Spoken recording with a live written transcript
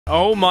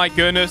Oh my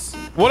goodness.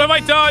 What have I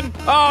done?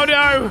 Oh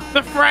no,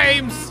 the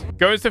frames.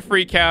 Go into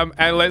free cam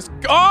and let's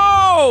go.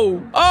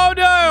 Oh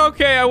no.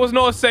 Okay, I was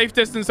not a safe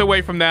distance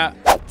away from that.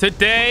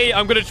 Today,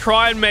 I'm going to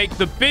try and make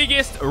the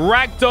biggest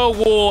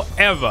ragdoll war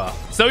ever.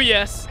 So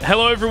yes,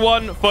 hello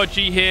everyone,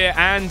 Fudgy here,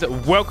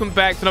 and welcome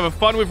back to another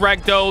Fun with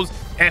Ragdolls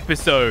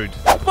episode.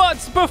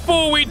 But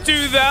before we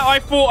do that, I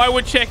thought I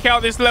would check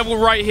out this level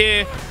right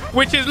here,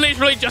 which is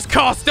literally just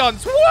car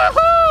stunts.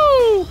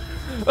 Woohoo!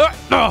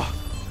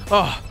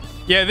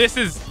 Yeah, this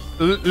is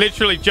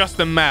literally just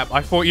a map.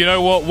 I thought, you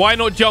know what? Why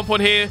not jump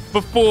on here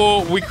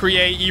before we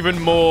create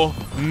even more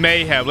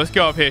mayhem? Let's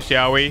go up here,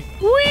 shall we?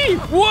 Whee!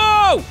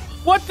 Whoa!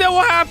 What the hell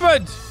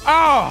happened?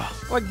 Oh,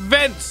 like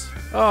vents.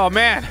 Oh,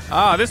 man.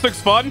 This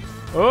looks fun.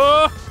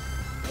 Oh!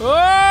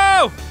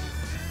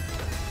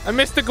 I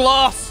missed the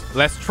glass.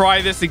 Let's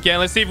try this again.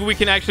 Let's see if we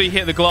can actually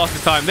hit the glass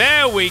this time.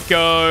 There we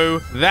go.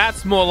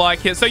 That's more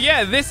like it. So,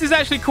 yeah, this is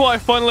actually quite a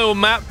fun little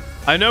map.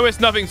 I know it's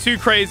nothing too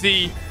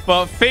crazy,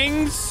 but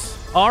things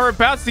are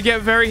about to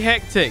get very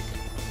hectic.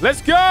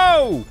 Let's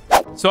go!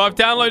 So I've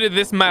downloaded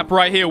this map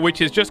right here,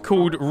 which is just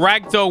called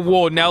Ragdoll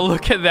War. Now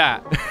look at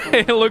that.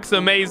 It looks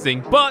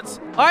amazing. But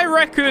I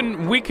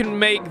reckon we can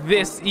make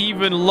this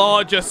even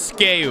larger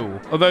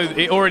scale. Although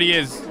it already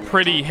is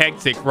pretty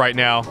hectic right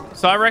now.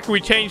 So I reckon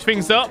we change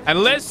things up.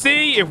 And let's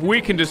see if we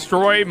can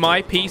destroy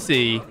my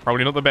PC.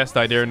 Probably not the best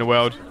idea in the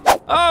world.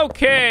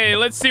 Okay,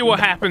 let's see what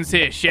happens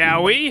here,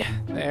 shall we?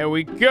 There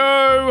we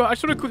go. I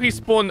should have quickly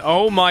spawned.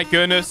 Oh my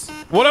goodness.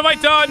 What have I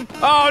done?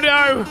 Oh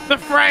no, the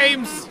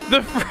frames.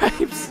 The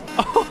frames.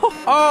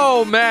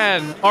 Oh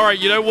man. All right,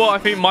 you know what I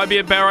think might be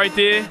a better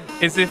idea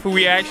is if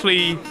we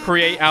actually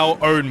create our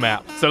own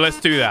map. So let's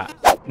do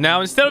that.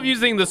 Now, instead of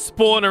using the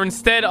spawner,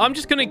 I'm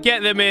just going to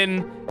get them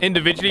in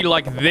individually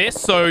like this.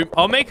 So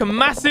I'll make a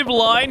massive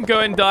line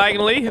going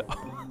diagonally.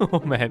 Oh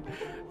man.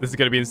 This is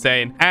going to be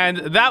insane. And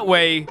that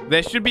way,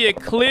 there should be a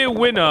clear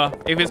winner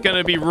if it's going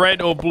to be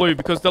red or blue.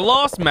 Because the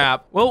last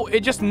map, well,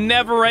 it just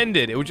never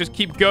ended. It would just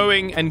keep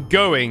going and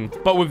going.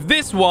 But with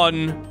this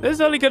one,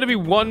 there's only going to be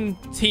one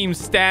team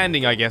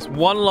standing, I guess.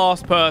 One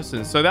last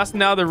person. So that's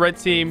now the red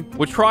team.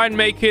 We'll try and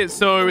make it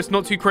so it's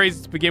not too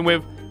crazy to begin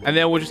with. And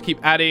then we'll just keep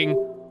adding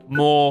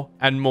more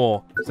and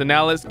more. So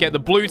now let's get the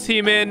blue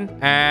team in.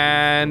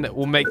 And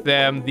we'll make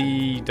them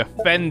the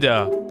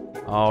defender.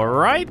 All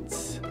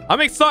right. I'm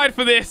excited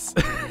for this.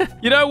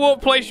 You know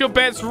what? Place your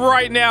bets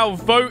right now.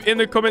 Vote in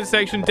the comment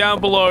section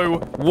down below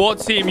what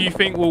team you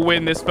think will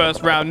win this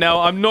first round. Now,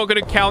 I'm not going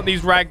to count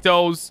these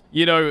ragdolls,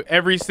 you know,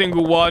 every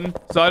single one.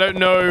 So I don't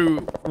know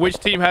which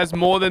team has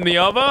more than the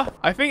other.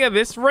 I think at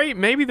this rate,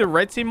 maybe the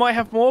red team might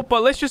have more.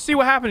 But let's just see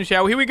what happens,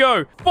 shall we? Here we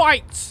go.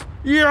 Fight!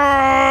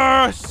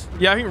 Yes!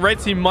 Yeah, I think red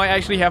team might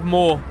actually have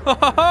more.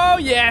 Oh,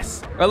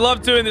 yes! I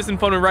love doing this in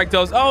Fun with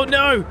Ragdolls. Oh,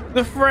 no!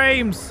 The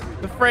frames!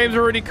 The frames are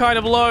already kind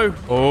of low.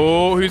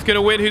 Oh, who's going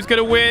to win? Who's going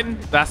to win?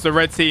 That's the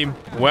red team.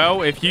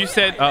 Well, if you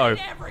said... Uh-oh.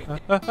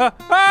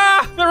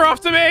 They're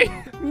after me!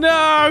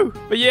 No!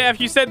 But yeah,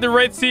 if you said the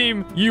red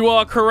team, you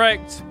are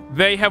correct.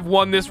 They have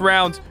won this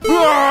round.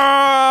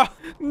 Ah!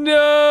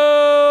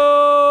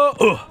 No!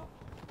 Ugh.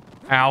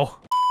 Ow.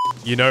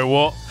 You know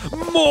what?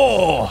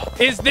 More!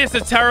 Is this a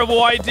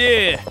terrible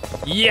idea?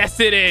 Yes,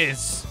 it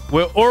is.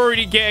 We're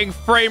already getting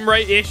frame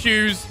rate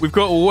issues. We've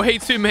got way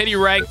too many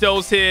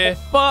ragdolls here.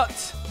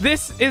 But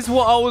this is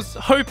what I was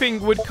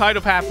hoping would kind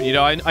of happen. You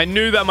know, I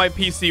knew that my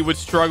PC would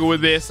struggle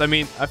with this. I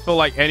mean, I feel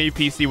like any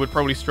PC would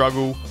probably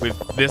struggle with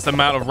this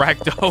amount of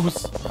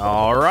ragdolls.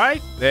 All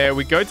right. There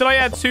we go. Did I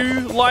add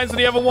 2 lines on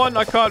the other one?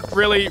 I can't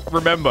really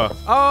remember.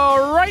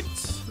 All right.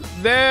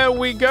 There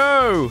we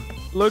go.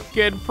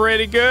 Looking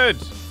pretty good.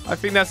 I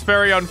think that's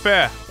very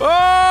unfair.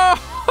 Oh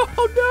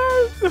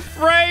no! The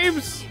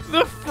frames!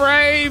 The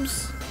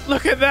frames!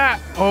 Look at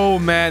that! Oh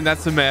man,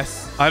 that's a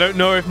mess. I don't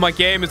know if my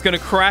game is going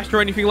to crash or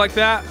anything like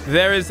that.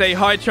 There is a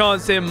high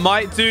chance it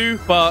might do,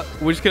 but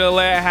we're just going to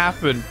let it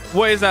happen.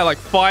 What is that, like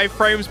 5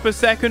 frames per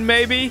second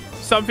maybe?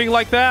 Something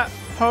like that?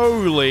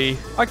 Holy.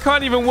 I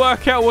can't even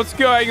work out what's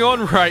going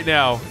on right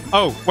now.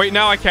 Oh, wait,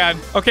 now I can.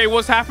 Okay,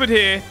 what's happened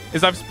here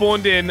is I've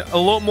spawned in a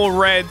lot more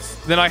reds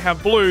than I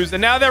have blues,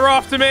 and now they're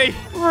after me.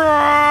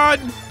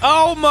 Run!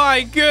 Oh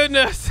my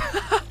goodness.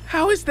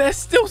 How is there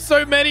still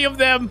so many of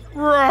them?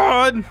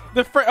 Run!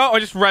 Oh, I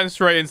just ran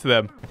straight into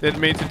them.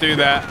 Didn't mean to do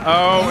that.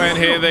 Oh, and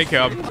here they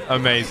come.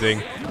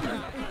 Amazing.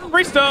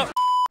 Restart.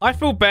 I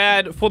feel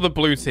bad for the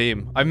blue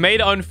team. I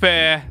made it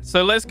unfair,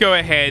 so let's go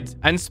ahead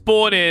and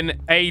spawn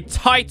in a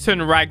Titan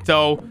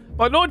Ragdoll,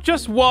 but not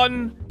just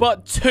one,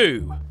 but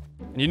 2.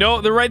 And you know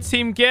what the red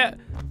team get?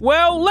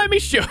 Well, let me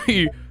show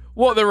you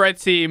what the red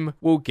team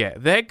will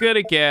get. They're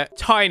gonna get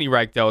tiny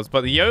Ragdolls,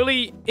 but the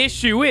only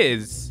issue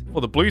is,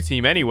 for the blue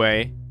team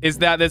anyway, is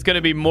that there's going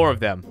to be more of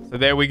them. So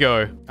there we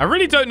go. I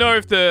really don't know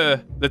if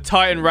the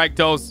Titan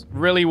Ragdolls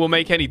really will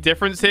make any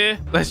difference here.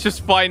 Let's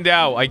just find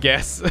out, I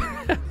guess.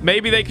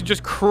 Maybe they could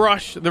just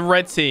crush the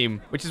red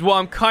team, which is what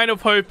I'm kind of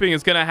hoping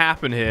is going to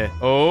happen here.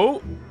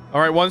 Oh,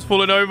 all right, one's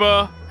fallen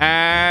over,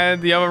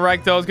 and the other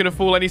Ragdoll is going to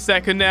fall any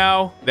second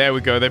now. There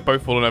we go. They've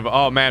both fallen over.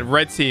 Oh, man,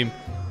 red team.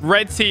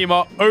 Red team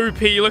are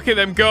OP. Look at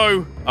them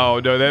go. Oh,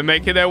 no. They're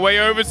making their way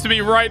over to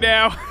me right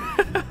now.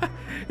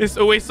 It's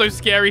always so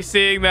scary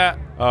seeing that.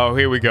 Oh,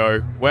 here we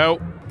go. Well,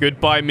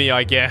 goodbye me,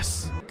 I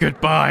guess.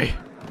 Goodbye.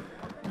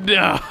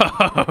 No.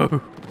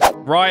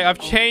 Right, I've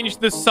changed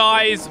the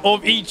size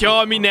of each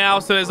army now,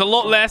 so there's a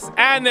lot less,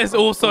 and there's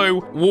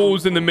also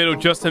walls in the middle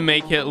just to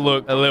make it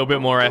look a little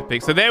bit more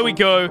epic. So there we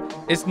go.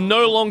 It's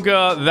no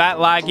longer that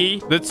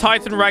laggy. The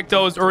Titan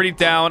Ragdoll is already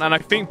down, and I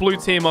think blue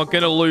team are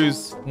going to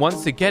lose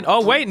once again.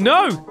 Oh, wait,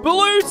 no.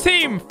 Blue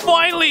team,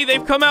 finally,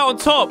 they've come out on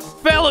top.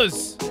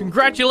 Fellas,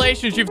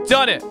 congratulations, you've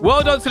done it.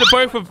 Well done to the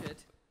both of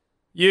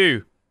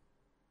you.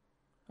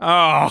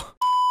 Oh.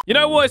 You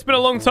know what? It's been a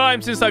long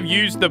time since I've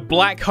used the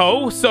black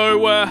hole,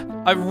 so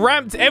I've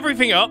ramped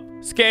everything up.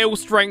 Scale,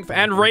 strength,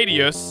 and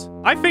radius.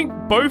 I think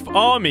both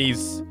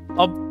armies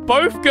are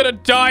both gonna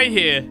die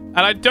here, and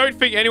I don't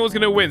think anyone's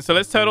gonna win. So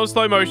let's turn on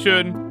slow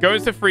motion, go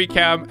into free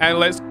cam, and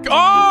let's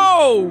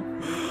go!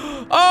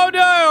 Oh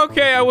no!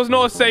 Okay, I was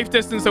not a safe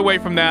distance away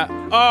from that.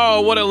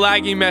 Oh, what a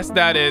laggy mess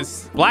that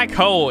is. Black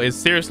hole is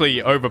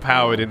seriously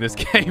overpowered in this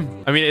game.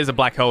 I mean, it is a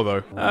black hole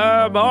though.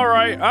 All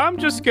right. I'm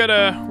just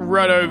gonna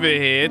run over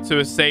here to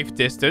a safe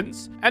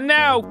distance. And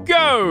now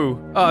go!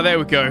 Oh, there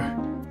we go.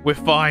 We're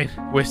fine.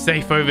 We're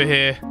safe over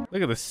here.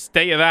 Look at the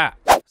state of that.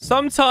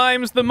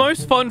 Sometimes the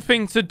most fun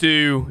thing to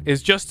do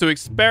is just to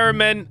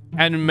experiment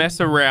and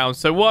mess around.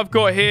 So what I've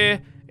got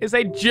here is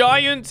a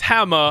giant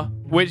hammer,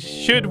 which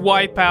should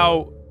wipe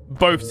out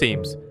both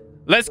teams.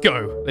 Let's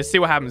go. Let's see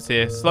what happens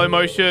here. Slow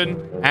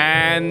motion.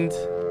 And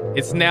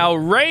it's now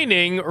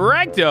raining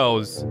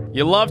Ragdolls.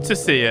 You love to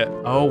see it.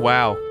 Oh,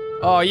 wow.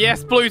 Oh,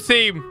 yes, blue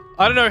team.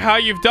 I don't know how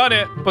you've done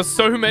it, but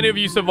so many of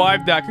you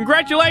survived that.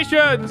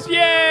 Congratulations.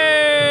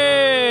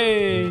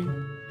 Yay.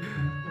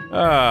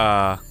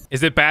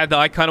 Is it bad that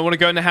I kind of want to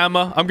go in the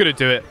hammer? I'm going to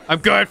do it. I'm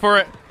going for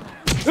it.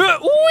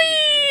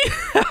 Whee!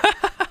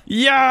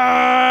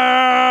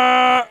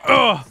 Yeah.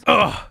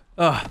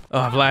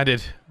 I've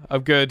landed.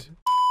 I'm good.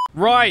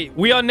 Right,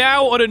 we are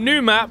now on a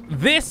new map.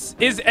 This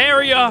is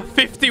Area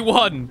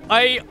 51.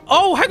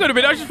 Oh, hang on a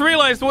minute. I just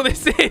realized what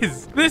this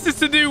is. This is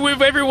to do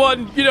with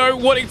everyone, you know,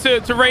 wanting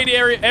to raid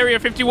Area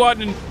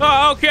 51. And,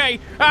 oh, okay.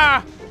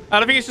 And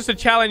I think it's just a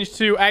challenge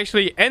to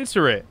actually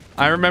enter it.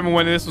 I remember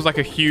when this was like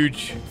a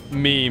huge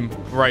meme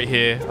right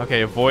here.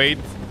 Okay, avoid.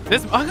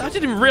 I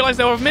didn't even realize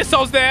there were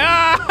missiles there.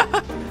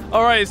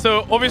 All right,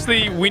 so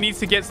obviously we need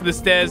to get to the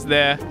stairs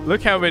there.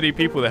 Look how many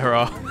people there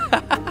are.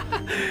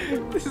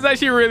 This is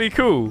actually really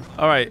cool.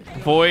 All right,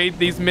 avoid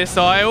these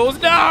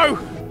missiles. No!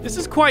 This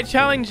is quite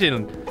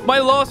challenging. My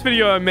last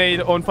video I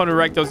made on Fun with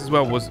Ragdolls as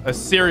well was a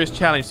serious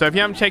challenge. So if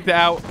you haven't checked it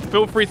out,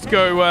 feel free to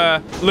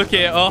go look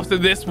at it after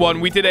this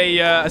one. We did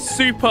a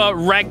super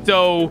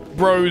Ragdoll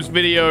bros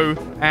video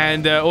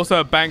and also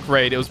a bank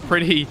raid. It was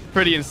pretty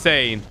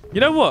insane.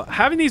 You know what?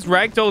 Having these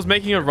Ragdolls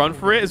making a run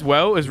for it as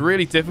well is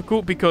really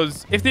difficult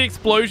because if the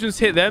explosions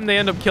hit them, they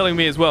end up killing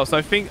me as well. So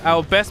I think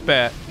our best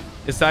bet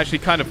is to actually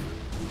kind of...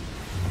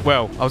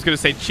 Well, I was going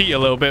to say cheat a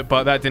little bit,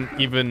 but that didn't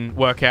even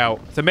work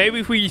out. So maybe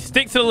if we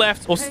stick to the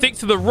left or stick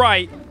to the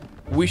right,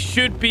 we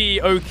should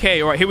be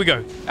okay. All right, here we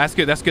go. That's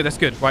good. That's good. That's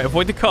good. Right,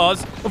 avoid the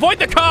cars. Avoid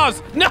the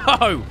cars!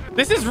 No!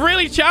 This is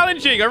really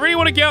challenging. I really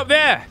want to get up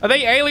there. Are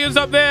they aliens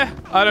up there?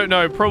 I don't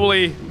know.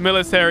 Probably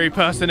military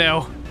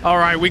personnel. All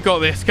right, we got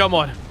this. Come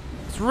on.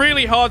 It's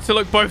really hard to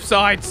look both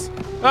sides.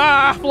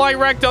 Flying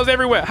Ragdolls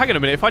everywhere. Hang on a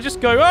minute. If I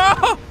just go...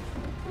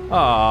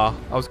 I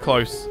was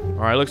close. All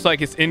right, looks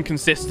like it's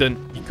inconsistent.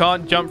 You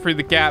can't jump through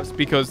the gaps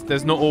because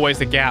there's not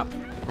always a gap.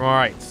 All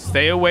right,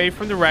 stay away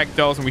from the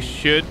Ragdolls and we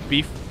should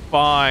be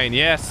fine.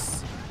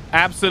 Yes,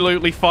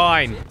 absolutely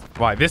fine.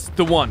 Right, this is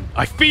the one.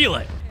 I feel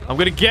it. I'm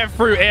going to get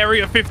through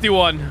Area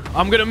 51.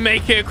 I'm going to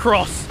make it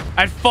across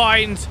and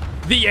find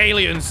the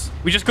aliens.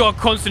 We just got to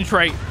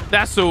concentrate.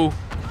 That's all.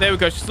 There we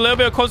go. Just a little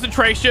bit of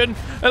concentration.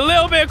 A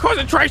little bit of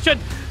concentration.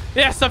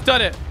 Yes, I've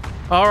done it.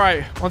 All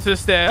right, onto the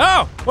stair.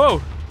 Oh,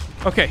 whoa.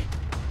 Okay.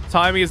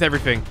 Timing is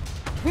everything.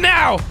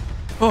 Now!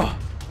 Oh,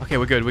 okay,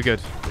 we're good. We're good.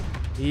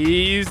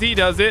 Easy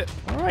does it.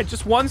 All right,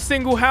 just one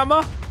single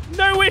hammer.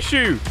 No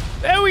issue.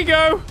 There we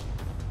go.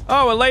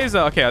 Oh, a laser.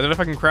 Okay, I don't know if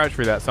I can crouch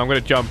through that, so I'm going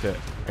to jump it.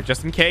 Right,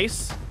 just in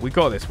case. We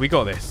got this. We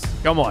got this.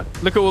 Come on.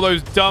 Look at all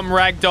those dumb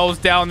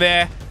Ragdolls down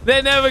there.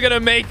 They're never going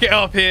to make it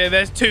up here.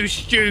 They're too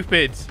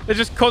stupid. They're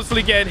just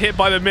constantly getting hit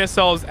by the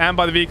missiles and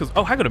by the vehicles.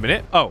 Oh, hang on a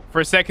minute. Oh,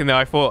 for a second there,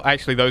 I thought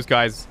actually those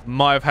guys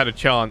might have had a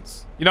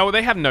chance. You know what?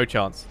 They have no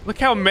chance. Look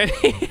how many...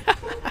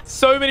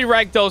 So many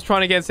Ragdolls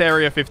trying against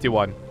Area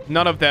 51.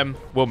 None of them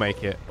will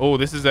make it. Oh,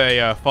 this is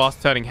a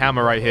fast-turning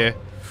hammer right here.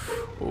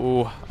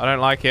 Oh, I don't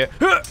like it.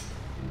 Oh,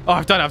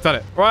 I've done it. I've done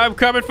it. Right, I'm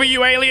coming for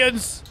you,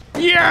 aliens.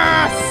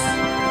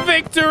 Yes!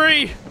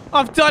 Victory!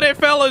 I've done it,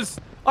 fellas.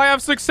 I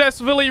have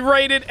successfully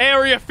raided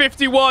Area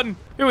 51.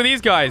 Who are these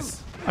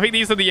guys? I think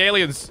these are the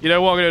aliens. You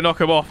know what? I'm going to knock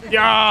them off.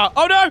 Yeah!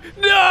 Oh, no!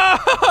 No!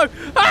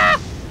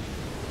 Ah!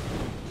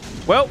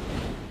 Well,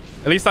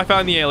 at least I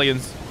found the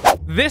aliens.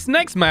 This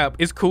next map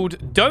is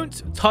called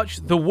Don't Touch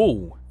the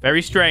Wall.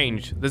 Very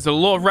strange. There's a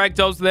lot of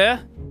Ragdolls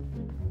there.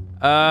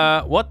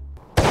 What?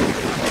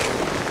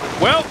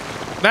 Well,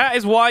 that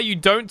is why you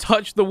don't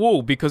touch the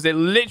wall, because it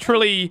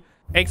literally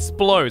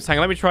explodes. Hang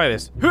on, let me try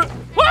this.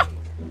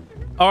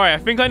 All right, I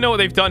think I know what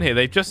they've done here.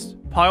 They've just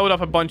piled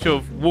up a bunch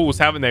of walls,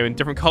 haven't they, in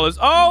different colors?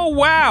 Oh,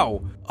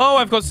 wow. Oh,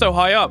 I've got so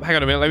high up. Hang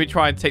on a minute. Let me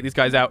try and take these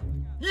guys out.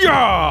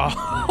 Yeah!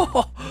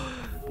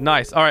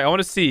 Nice. All right, I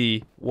want to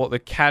see what the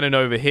cannon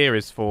over here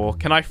is for.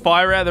 Can I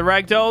fire at the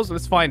ragdolls?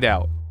 Let's find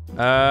out.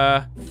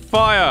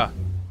 Fire.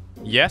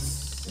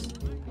 Yes.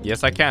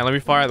 Yes, I can. Let me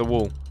fire at the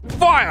wall.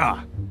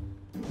 Fire!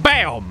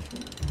 Bam!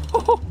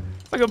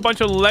 It's like a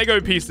bunch of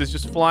Lego pieces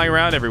just flying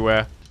around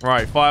everywhere.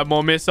 Right, fire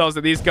more missiles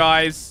at these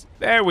guys.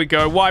 There we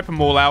go. Wipe them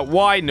all out.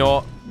 Why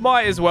not?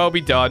 Might as well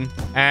be done.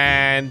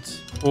 And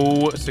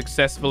all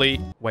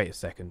successfully... Wait a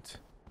second.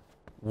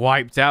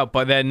 Wiped out,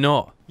 but they're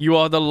not. You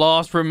are the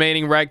last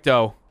remaining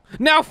ragdoll.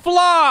 Now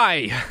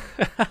fly!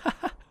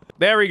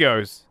 There he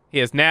goes. He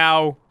is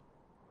now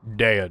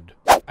dead.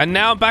 And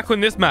now I'm back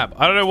on this map.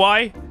 I don't know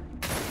why.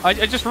 I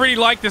just really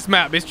like this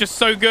map. It's just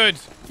so good.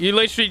 You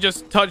literally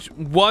just touch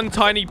one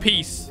tiny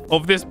piece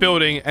of this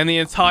building and the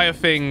entire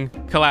thing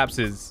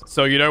collapses.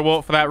 So you know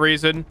what? For that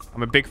reason,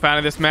 I'm a big fan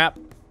of this map.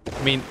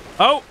 I mean,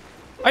 oh,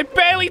 I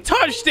barely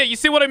touched it. You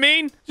see what I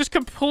mean? Just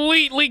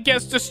completely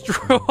gets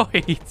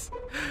destroyed.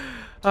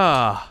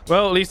 Well,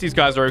 at least these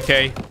guys are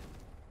okay.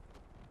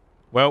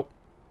 Well,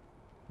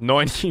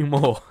 not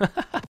anymore.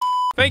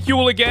 Thank you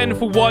all again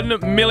for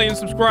 1 million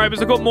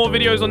subscribers. I've got more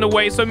videos on the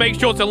way, so make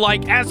sure to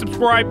like and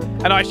subscribe,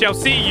 and I shall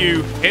see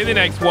you in the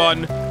next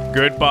one.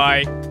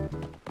 Goodbye.